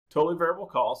Totally variable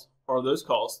costs are those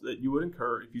costs that you would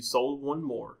incur if you sold one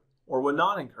more or would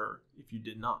not incur if you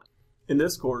did not. In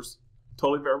this course,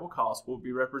 totally variable costs will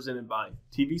be represented by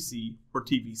TVC or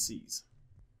TVCs.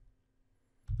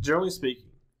 Generally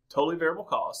speaking, totally variable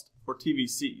costs, or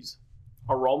TVCs,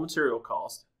 are raw material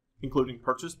costs, including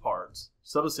purchased parts,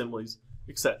 subassemblies,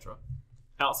 etc.,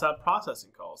 outside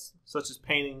processing costs, such as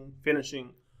painting,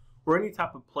 finishing, or any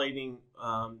type of plating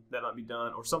that might be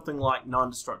done, or something like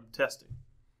non-destructive testing.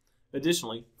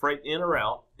 Additionally, freight in or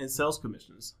out and sales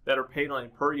commissions that are paid on a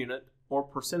per unit or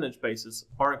percentage basis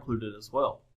are included as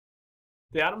well.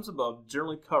 The items above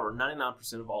generally cover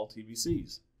 99% of all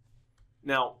TVCs.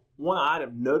 Now, one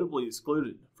item notably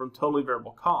excluded from totally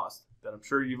variable costs that I'm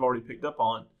sure you've already picked up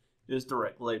on is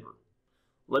direct labor.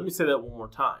 Let me say that one more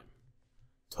time.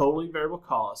 Totally variable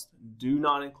costs do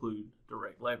not include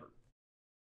direct labor.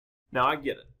 Now, I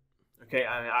get it. Okay,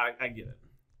 I get it.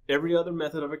 Every other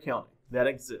method of accounting that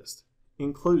exists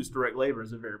includes direct labor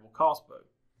as a variable cost mode.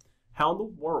 How in the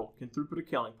world can throughput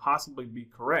accounting possibly be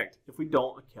correct if we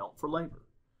don't account for labor?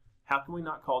 How can we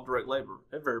not call direct labor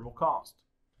a variable cost?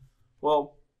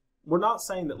 Well, we're not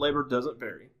saying that labor doesn't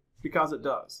vary, because it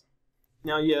does.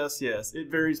 Now, yes, it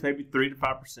varies maybe 3 to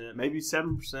 5%, maybe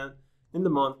 7% in the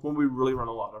month when we really run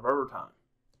a lot of overtime.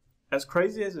 As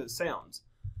crazy as it sounds,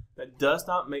 that does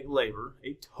not make labor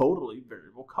a totally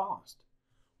variable cost.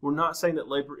 We're not saying that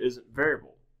labor isn't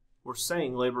variable. We're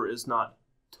saying labor is not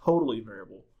totally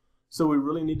variable. So we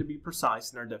really need to be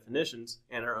precise in our definitions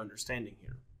and our understanding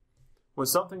here. When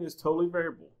something is totally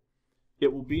variable,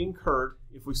 it will be incurred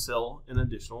if we sell an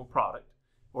additional product,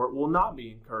 or it will not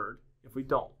be incurred if we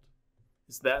don't.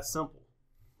 It's that simple,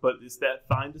 but it's that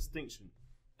fine distinction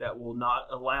that will not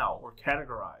allow or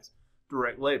categorize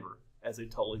direct labor as a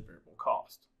totally variable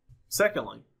cost.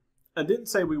 Secondly, I didn't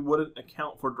say we wouldn't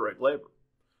account for direct labor.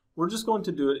 We're just going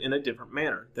to do it in a different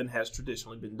manner than has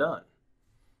traditionally been done.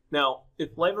 Now,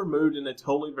 if labor moved in a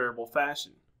totally variable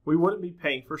fashion, we wouldn't be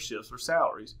paying for shifts or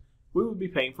salaries. We would be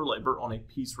paying for labor on a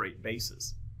piece rate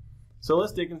basis. So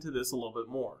let's dig into this a little bit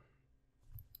more.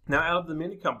 Now, out of the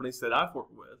many companies that I've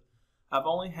worked with, I've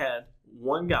only had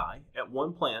one guy at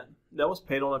one plant that was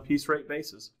paid on a piece rate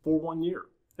basis for 1 year,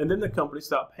 and then the company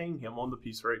stopped paying him on the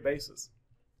piece rate basis.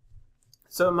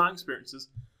 So in my experiences,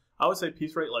 I would say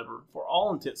piece rate labor, for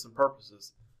all intents and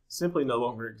purposes, simply no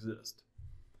longer exists.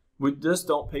 We just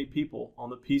don't pay people on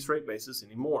the piece rate basis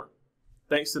anymore.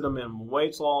 Thanks to the minimum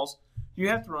wage laws, you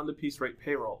have to run the piece rate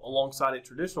payroll alongside a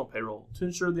traditional payroll to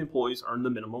ensure the employees earn the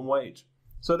minimum wage.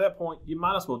 So at that point, you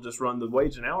might as well just run the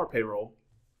wage and hour payroll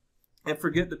and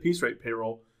forget the piece rate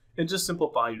payroll and just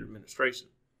simplify your administration.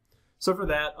 So for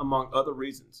that, among other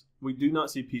reasons, we do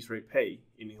not see piece rate pay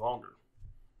any longer.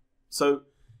 So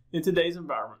in today's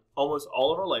environment, almost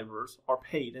all of our laborers are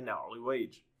paid an hourly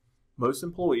wage. Most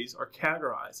employees are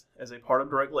categorized as a part of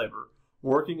direct labor,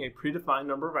 working a predefined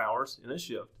number of hours in a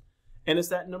shift, and it's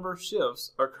that number of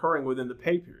shifts occurring within the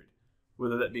pay period,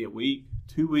 whether that be a week,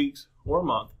 2 weeks, or a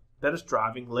month, that is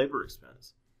driving labor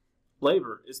expense.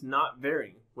 Labor is not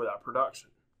varying without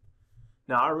production.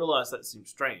 Now, I realize that seems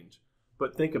strange,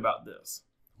 but think about this.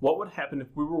 What would happen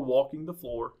if we were walking the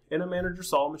floor and a manager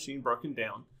saw a machine broken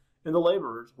down and the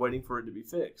laborers waiting for it to be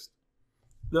fixed?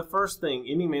 The first thing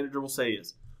any manager will say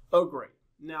is, "Oh great,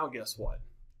 now guess what?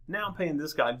 Now I'm paying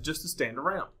this guy just to stand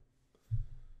around."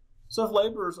 So if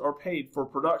laborers are paid for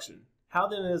production, how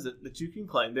then is it that you can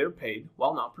claim they're paid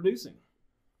while not producing?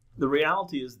 The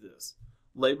reality is this: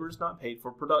 labor is not paid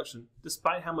for production,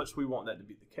 despite how much we want that to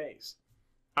be the case.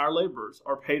 Our laborers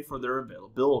are paid for their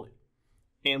availability,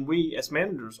 and we as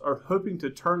managers are hoping to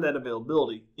turn that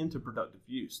availability into productive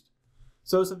use.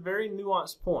 So it's a very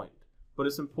nuanced point, but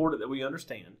it's important that we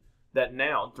understand that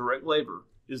now direct labor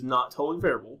is not totally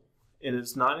variable, and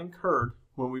it's not incurred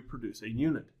when we produce a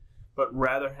unit, but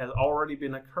rather has already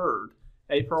been incurred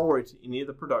a priori to any of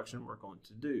the production we're going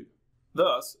to do.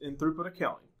 Thus, in throughput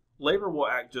accounting, labor will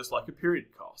act just like a period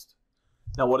cost.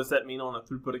 Now, what does that mean on a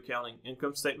throughput accounting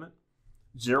income statement?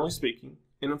 Generally speaking,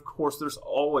 and of course there's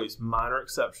always minor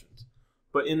exceptions,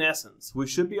 but in essence, we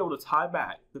should be able to tie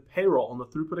back the payroll on the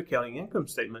throughput accounting income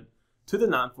statement to the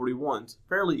 941s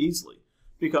fairly easily,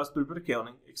 because throughput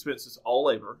accounting expenses all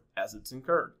labor as it's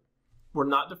incurred. We're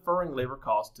not deferring labor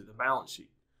costs to the balance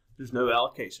sheet. There's no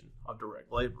allocation of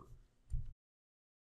direct labor.